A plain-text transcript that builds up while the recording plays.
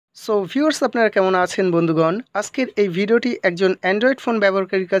So viewers, আপনারা কেমন আছেন বন্ধুগণ? আজকের এই ভিডিওটি একজন অ্যান্ড্রয়েড ফোন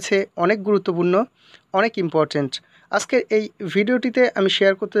ব্যবহারকারীর কাছে অনেক গুরুত্বপূর্ণ, অনেক ইম্পর্ট্যান্ট। আজকের এই ভিডিওটিতে আমি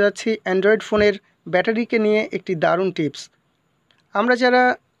শেয়ার করতে যাচ্ছি অ্যান্ড্রয়েড ফোনের ব্যাটারিকে নিয়ে একটি দারুণ টিপস। আমরা যারা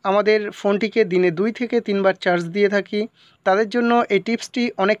আমাদের ফোনটিকে দিনে 2 থেকে 3 বার চার্জ দিয়ে থাকি, তাদের জন্য এই টিপসটি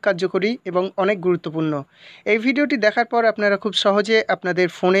অনেক কার্যকরী এবং অনেক গুরুত্বপূর্ণ। এই ভিডিওটি দেখার পর আপনারা খুব সহজে আপনাদের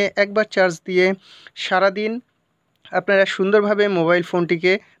ফোনে একবার চার্জ দিয়ে সারাদিন আপনারা সুন্দরভাবে মোবাইল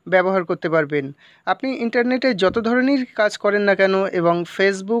ফোনটিকে ব্যবহার করতে পারবেন। আপনি ইন্টারনেটে যত ধরনের কাজ করেন না কেন এবং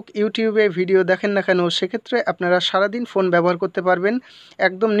ফেসবুক, ইউটিউবে ভিডিও দেখেন না কেন, সেক্ষেত্রে আপনারা সারাদিন ফোন ব্যবহার করতে পারবেন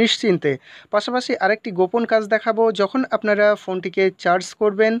একদম নিশ্চিন্তে। পাশাপাশি আরেকটি গোপন কাজ দেখাবো। যখন আপনারা ফোনটিকে চার্জ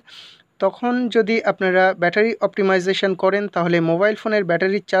করবেন, তখন যদি আপনারা ব্যাটারি অপটিমাইজেশন করেন, তাহলে মোবাইল ফোনের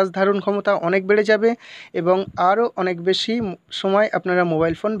ব্যাটারির চার্জ ধারণ ক্ষমতা অনেক বেড়ে যাবে এবং আরও অনেক বেশি সময় আপনারা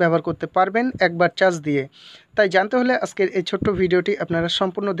মোবাইল ফোন ব্যবহার করতে পারবেন একবার চার্জ দিয়ে। তাই জানতে হলে আজকের এই ছোট্ট ভিডিওটি আপনারা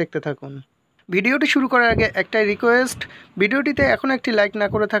সম্পূর্ণ দেখতে থাকুন। ভিডিওটি শুরু করার আগে একটাই রিকোয়েস্ট, ভিডিওটিতে এখনও একটি লাইক না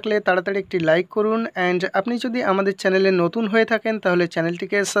করে থাকলে তাড়াতাড়ি একটি লাইক করুন। অ্যান্ড আপনি যদি আমাদের চ্যানেলে নতুন হয়ে থাকেন, তাহলে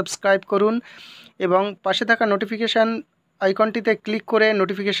চ্যানেলটিকে সাবস্ক্রাইব করুন এবং পাশে থাকা নোটিফিকেশান আইকনটিতে ক্লিক করে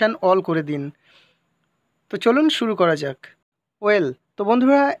নোটিফিকেশান অল করে দিন। তো চলুন শুরু করা যাক। তো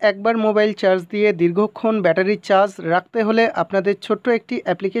বন্ধুরা, একবার মোবাইল চার্জ দিয়ে দীর্ঘক্ষণ ব্যাটারির চার্জ রাখতে হলে আপনাদের ছোট্ট একটি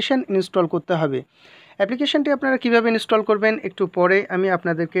অ্যাপ্লিকেশান ইনস্টল করতে হবে। অ্যাপ্লিকেশানটি আপনারা কীভাবে ইনস্টল করবেন একটু পরে আমি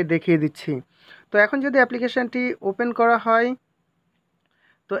আপনাদেরকে দেখিয়ে দিচ্ছি। তো এখন যদি অ্যাপ্লিকেশানটি ওপেন করা হয়,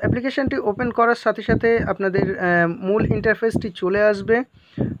 তো অ্যাপ্লিকেশানটি ওপেন করার সাথে সাথে আপনাদের মূল ইন্টারফেসটি চলে আসবে।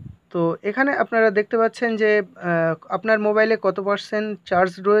 তো এখানে আপনারা দেখতে পাচ্ছেন যে আপনার মোবাইলে কত পার্সেন্ট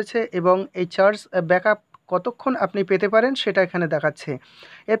চার্জ রয়েছে এবং এই চার্জ ব্যাকআপ কতক্ষণ আপনি পেতে পারেন সেটা এখানে দেখাচ্ছে।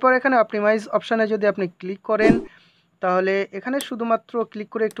 এরপর এখানে অপটিমাইজ অপশানে যদি আপনি ক্লিক করেন, তাহলে এখানে শুধুমাত্র ক্লিক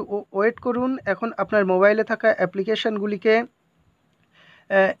করে একটু ওয়েট করুন। এখন আপনার মোবাইলে থাকা অ্যাপ্লিকেশানগুলিকে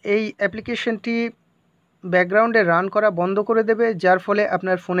এই অ্যাপ্লিকেশানটি ব্যাকগ্রাউন্ডে রান করা বন্ধ করে দেবে, যার ফলে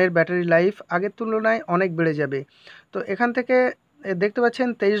আপনার ফোনের ব্যাটারি লাইফ আগের তুলনায় অনেক বেড়ে যাবে। তো এখান থেকে দেখতে পাচ্ছেন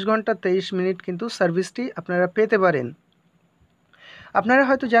 23 ঘন্টা 23 মিনিট কিন্তু সার্ভিসটি আপনারা পেতে পারেন। আপনারা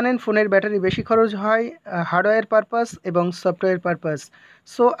হয়তো জানেন ফোনের ব্যাটারি বেশি খরচ হয় হার্ডওয়্যার পারপাস এবং সফটওয়্যার পারপাস।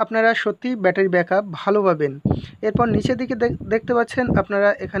 সো আপনারা সত্যি ব্যাটারি ব্যাকআপ ভালো পাবেন। এরপর নিচের দিকে দেখতে পাচ্ছেন আপনারা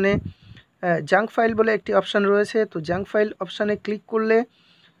এখানে জাঙ্ক ফাইল বলে একটি অপশান রয়েছে। তো জাঙ্ক ফাইল অপশানে ক্লিক করলে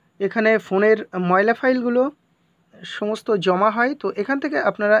এখানে ফোনের ময়লা ফাইলগুলো সমস্ত জমা হয়। তো এখান থেকে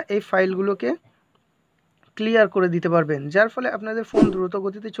আপনারা এই ফাইলগুলোকে ক্লিয়ার করে দিতে পারবেন, যার ফলে আপনাদের ফোন দ্রুত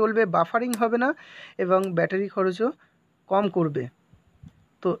গতিতে চলবে, বাফারিং হবে না এবং ব্যাটারি খরচও কম করবে।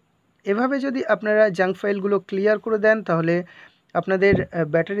 তো এভাবে যদি আপনারা জাঙ্ক ফাইলগুলো ক্লিয়ার করে দেন, তাহলে আপনাদের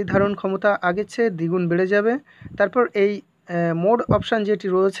ব্যাটারি ধারণ ক্ষমতা আগের চেয়ে দ্বিগুণ বেড়ে যাবে। তারপর এই মোড অপশান যেটি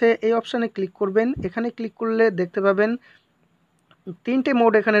রয়েছে, এই অপশানে ক্লিক করবেন। এখানে ক্লিক করলে দেখতে পাবেন 3টে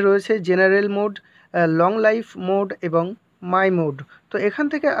মোড এখানে রয়েছে: general mode, long life mode এবং মাই মোড। তো এখান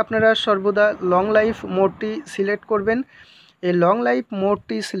থেকে আপনারা সর্বদা লং লাইফ মোডটি সিলেক্ট করবেন। এই লং লাইফ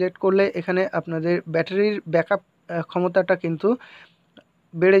মোডটি সিলেক্ট করলে এখানে আপনাদের ব্যাটারির ব্যাকআপ ক্ষমতাটা কিন্তু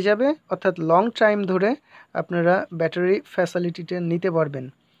বেড়ে যাবে, অর্থাৎ লং টাইম ধরে আপনারা ব্যাটারি ফ্যাসিলিটিটা নিতে পারবেন।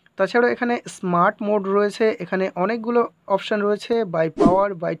 তাছাড়াও এখানে স্মার্ট মোড রয়েছে, এখানে অনেকগুলো অপশান রয়েছে: by power,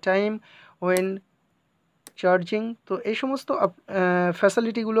 by time, when charging. তো এই সমস্ত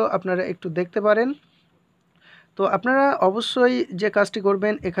ফ্যাসিলিটিগুলো আপনারা একটু দেখতে পারেন। তো আপনারা অবশ্যই যে কাজটি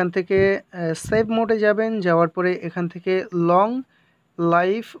করবেন, এখান থেকে সেভ মোডে যাবেন, যাওয়ার পরে এখান থেকে লং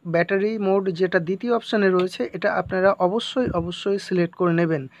লাইফ ব্যাটারি মোড যেটা দ্বিতীয় অপশানে রয়েছে, এটা আপনারা অবশ্যই সিলেক্ট করে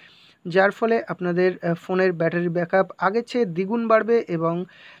নেবেন, যার ফলে আপনাদের ফোনের ব্যাটারি ব্যাকআপ আগের চেয়ে দ্বিগুণ বাড়বে এবং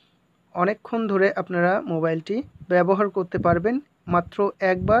অনেকক্ষণ ধরে আপনারা মোবাইলটি ব্যবহার করতে পারবেন মাত্র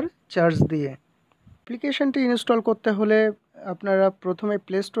একবার চার্জ দিয়ে। অ্যাপ্লিকেশানটি ইনস্টল করতে হলে আপনারা প্রথমে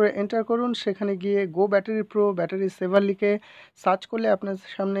প্লে স্টোরে এন্টার করুন। সেখানে গিয়ে গো ব্যাটারি প্রো ব্যাটারি সেভার লিখে সার্চ করলে আপনার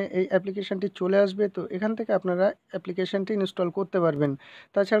সামনে এই অ্যাপ্লিকেশানটি চলে আসবে। তো এখান থেকে আপনারা অ্যাপ্লিকেশানটি ইনস্টল করতে পারবেন।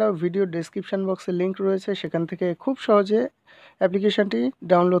 তাছাড়াও ভিডিও ডেসক্রিপশান বক্সে লিঙ্ক রয়েছে, সেখান থেকে খুব সহজে অ্যাপ্লিকেশানটি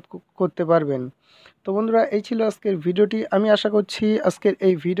ডাউনলোড করতে পারবেন। তো বন্ধুরা, এই ছিল আজকের ভিডিওটি। আমি আশা করছি আজকের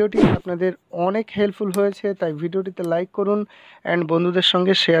এই ভিডিওটি আপনাদের অনেক হেল্পফুল হয়েছে। তাই ভিডিওটিতে লাইক করুন অ্যান্ড বন্ধুদের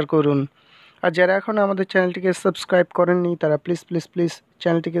সঙ্গে শেয়ার করুন। আর যারা এখনও আমাদের চ্যানেলটিকে সাবস্ক্রাইব করেননি, তারা প্লিজ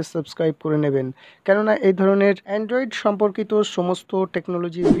চ্যানেলটিকে সাবস্ক্রাইব করে নেবেন, কেননা এই ধরনের অ্যান্ড্রয়েড সম্পর্কিত সমস্ত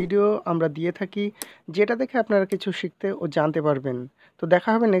টেকনোলজির ভিডিও আমরা দিয়ে থাকি, যেটা দেখে আপনারা কিছু শিখতে ও জানতে পারবেন। তো দেখা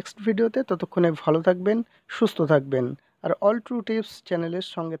হবে নেক্সট ভিডিওতে। ততক্ষণে ভালো থাকবেন, সুস্থ থাকবেন আর অল ট্রু টিপস চ্যানেলের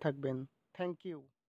সঙ্গে থাকবেন। Thank you.